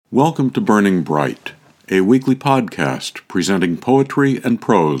Welcome to Burning Bright, a weekly podcast presenting poetry and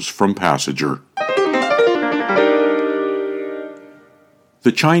prose from Passager.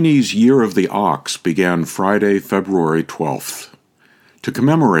 The Chinese Year of the Ox began Friday, February 12th. To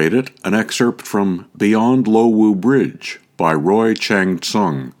commemorate it, an excerpt from Beyond Lo Wu Bridge by Roy Chang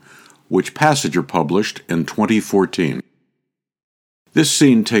Tsung, which Passager published in 2014. This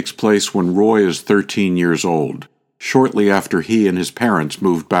scene takes place when Roy is 13 years old, shortly after he and his parents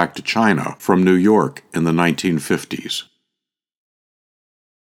moved back to China from New York in the 1950s.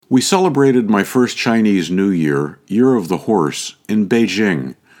 We celebrated my first Chinese New Year, Year of the Horse, in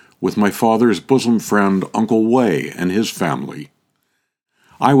Beijing with my father's bosom friend Uncle Wei and his family.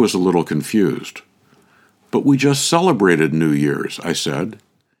 I was a little confused. "But we just celebrated New Year's," I said.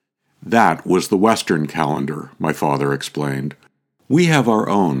 "That was the Western calendar," my father explained. "We have our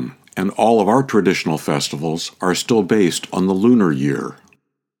own, and all of our traditional festivals are still based on the lunar year."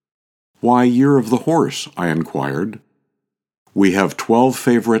 "Why Year of the Horse?" I inquired. "We have 12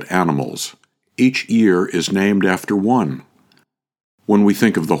 favorite animals. Each year is named after one. When we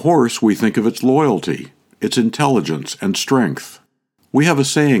think of the horse, we think of its loyalty, its intelligence, and strength. We have a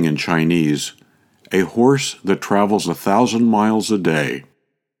saying in Chinese, 'A horse that travels 1,000 miles a day.'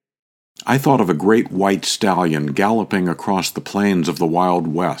 I thought of a great white stallion galloping across the plains of the Wild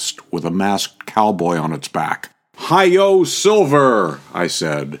West with a masked cowboy on its back. "Hi-yo, Silver!" I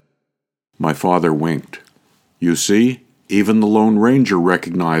said. My father winked. "You see, even the Lone Ranger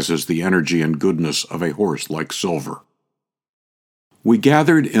recognizes the energy and goodness of a horse like Silver." We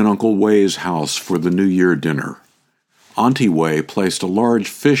gathered in Uncle Wei's house for the New Year dinner. Auntie Wei placed a large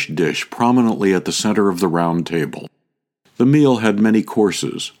fish dish prominently at the center of the round table. The meal had many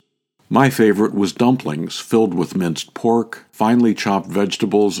courses. My favorite was dumplings filled with minced pork, finely chopped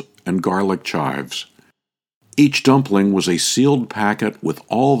vegetables, and garlic chives. Each dumpling was a sealed packet with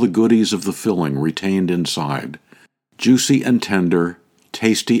all the goodies of the filling retained inside, juicy and tender,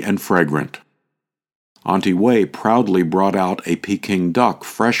 tasty and fragrant. Auntie Wei proudly brought out a Peking duck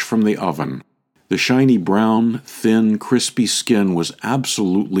fresh from the oven. The shiny brown, thin, crispy skin was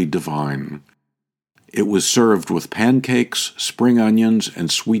absolutely divine. It was served with pancakes, spring onions, and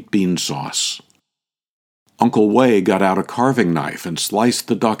sweet bean sauce. Uncle Wei got out a carving knife and sliced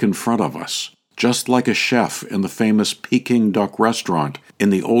the duck in front of us, just like a chef in the famous Peking duck restaurant in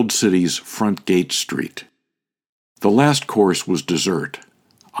the old city's Front Gate Street. The last course was dessert.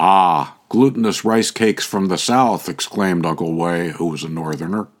 "Ah, glutinous rice cakes from the South," exclaimed Uncle Wei, who was a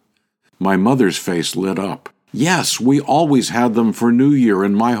northerner. My mother's face lit up. "Yes, we always had them for New Year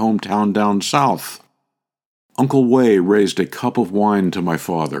in my hometown down south." Uncle Wei raised a cup of wine to my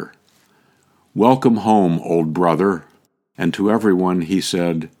father. "Welcome home, old brother." And to everyone he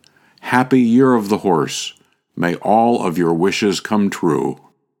said, "Happy Year of the Horse. May all of your wishes come true."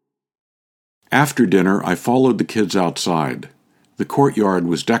 After dinner, I followed the kids outside. The courtyard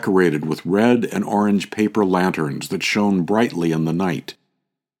was decorated with red and orange paper lanterns that shone brightly in the night.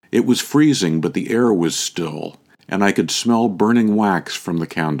 It was freezing, but the air was still, and I could smell burning wax from the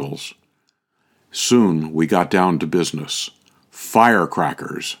candles. Soon we got down to business.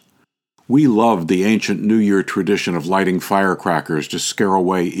 Firecrackers. We loved the ancient New Year tradition of lighting firecrackers to scare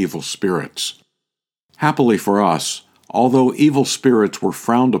away evil spirits. Happily for us, although evil spirits were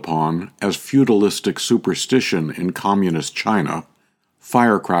frowned upon as feudalistic superstition in communist China,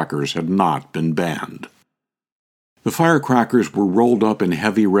 firecrackers had not been banned. The firecrackers were rolled up in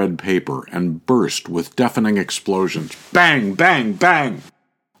heavy red paper and burst with deafening explosions. Bang, bang, bang!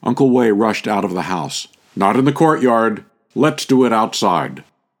 Uncle Wei rushed out of the house. "Not in the courtyard. Let's do it outside."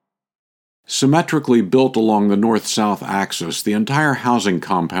 Symmetrically built along the north-south axis, the entire housing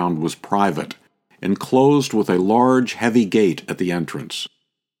compound was private, enclosed with a large, heavy gate at the entrance.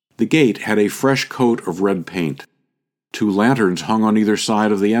 The gate had a fresh coat of red paint. 2 lanterns hung on either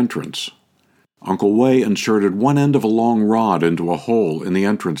side of the entrance. Uncle Wei inserted one end of a long rod into a hole in the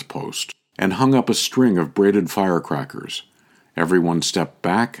entrance post and hung up a string of braided firecrackers. Everyone stepped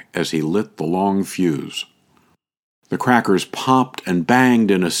back as he lit the long fuse. The crackers popped and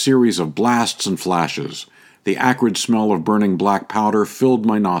banged in a series of blasts and flashes. The acrid smell of burning black powder filled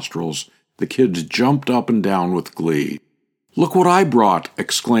my nostrils. The kids jumped up and down with glee. "Look what I brought!"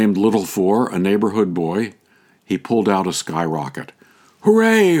 exclaimed Little Four, a neighborhood boy. He pulled out a skyrocket.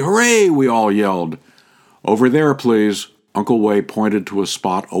 "Hooray! Hooray!" we all yelled. "Over there, please." Uncle Wei pointed to a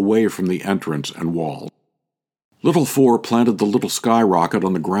spot away from the entrance and wall. Little Four planted the little skyrocket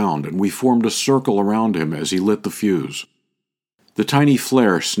on the ground, and we formed a circle around him as he lit the fuse. The tiny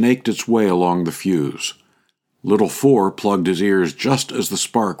flare snaked its way along the fuse. Little Four plugged his ears just as the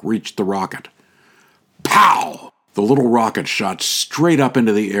spark reached the rocket. Pow! The little rocket shot straight up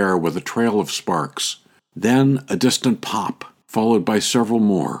into the air with a trail of sparks. Then a distant pop, followed by several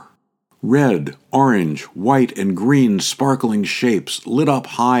more. Red, orange, white, and green sparkling shapes lit up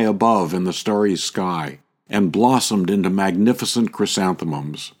high above in the starry sky and blossomed into magnificent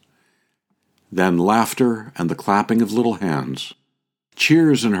chrysanthemums. Then laughter and the clapping of little hands.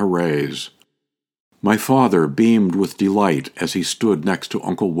 Cheers and hoorays. My father beamed with delight as he stood next to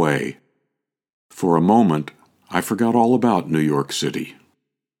Uncle Wei. For a moment, I forgot all about New York City.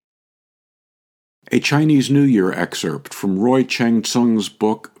 A Chinese New Year excerpt from Roy Cheng Tsung's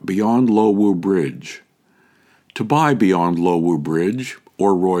book Beyond Lo Wu Bridge. To buy Beyond Lo Wu Bridge,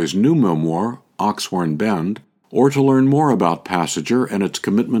 or Roy's new memoir, Oxhorn Bend, or to learn more about Passenger and its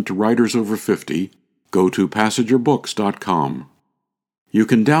commitment to writers over 50, go to passengerbooks.com. You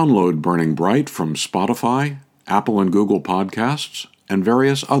can download Burning Bright from Spotify, Apple and Google Podcasts, and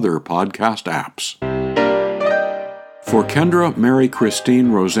various other podcast apps. For Kendra, Mary,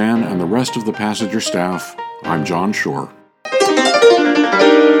 Christine, Roseanne, and the rest of the Passenger staff, I'm John Shore.